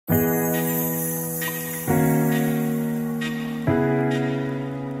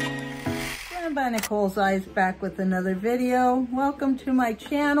Eva Nicole's Eyes back with another video. Welcome to my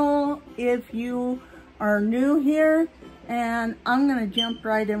channel if you are new here, and I'm gonna jump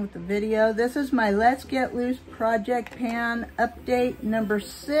right in with the video. This is my Let's Get Loose project pan update number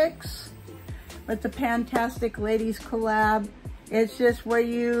 6 with the Pantastic Ladies collab. It's just where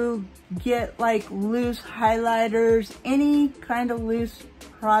you get like loose highlighters, any kind of loose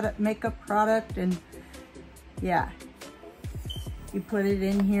product, makeup product, and yeah, you put it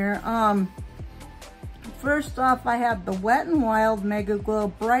in here. First off, I have the Wet n Wild Mega Glow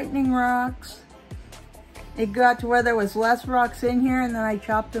Brightening Rocks. It got to where there was less rocks in here, and then I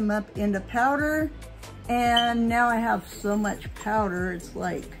chopped them up into powder, and now I have so much powder. It's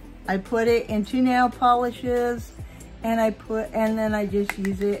like I put it in 2 nail polishes, and then I just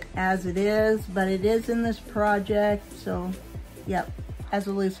use it as it is, but it is in this project, so yep, as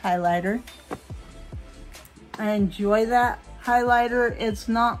a loose highlighter. I enjoy that highlighter. It's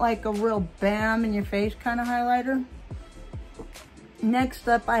not like a real bam in your face kind of highlighter. Next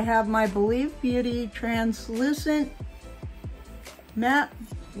up, I have my Believe Beauty Translucent Matte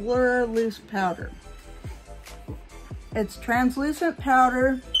Blur Loose Powder. It's translucent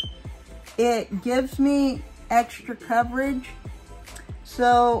powder. It gives me extra coverage,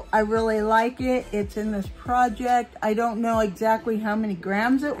 so I really like it. It's in this project. I don't know exactly how many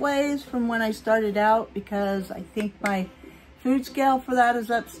grams it weighs from when I started out, because I think my food scale for that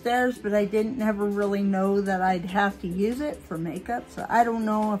is upstairs, but I didn't never really know that I'd have to use it for makeup, so I don't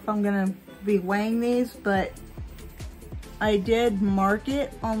know if I'm gonna be weighing these, but I did mark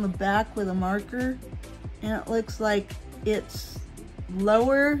it on the back with a marker, and it looks like it's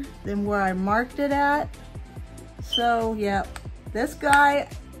lower than where I marked it at. So yeah, this guy,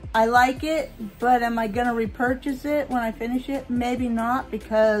 I like it, but am I gonna repurchase it when I finish it? Maybe not,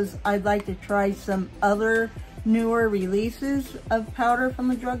 because I'd like to try some other newer releases of powder from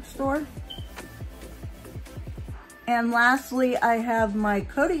the drugstore. And lastly, I have my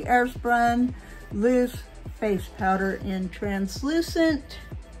Coty Airspun Loose Face Powder in Translucent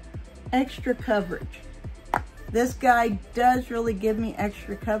Extra Coverage. This guy does really give me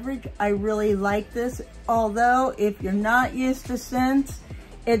extra coverage. I really like this, although if you're not used to scents,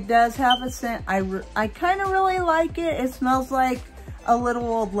 it does have a scent. I kind of really like it. It smells like a little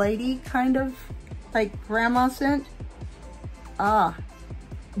old lady, kind of like grandma scent.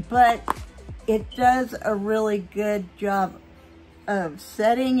 But it does a really good job of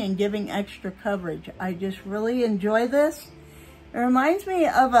setting and giving extra coverage. I just really enjoy this. It reminds me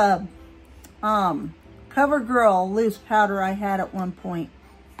of a CoverGirl loose powder I had at one point.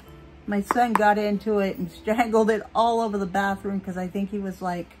 My son got into it and strangled it all over the bathroom, because I think he was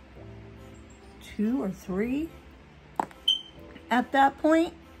like 2 or 3 at that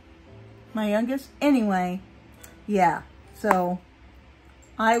point. My youngest. Anyway, yeah, so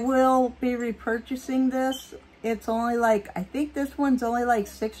I will be repurchasing this. It's only like, I think this one's only like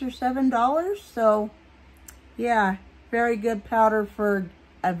 $6 or $7. So yeah, very good powder for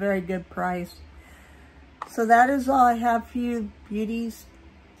a very good price. So that is all I have for you beauties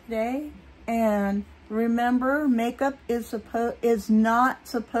today. And remember, makeup is not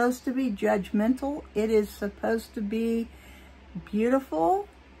supposed to be judgmental. It is supposed to be beautiful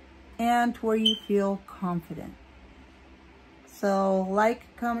and where you feel confident. So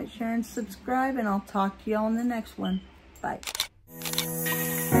like, comment, share, and subscribe, and I'll talk to you all in the next one. Bye.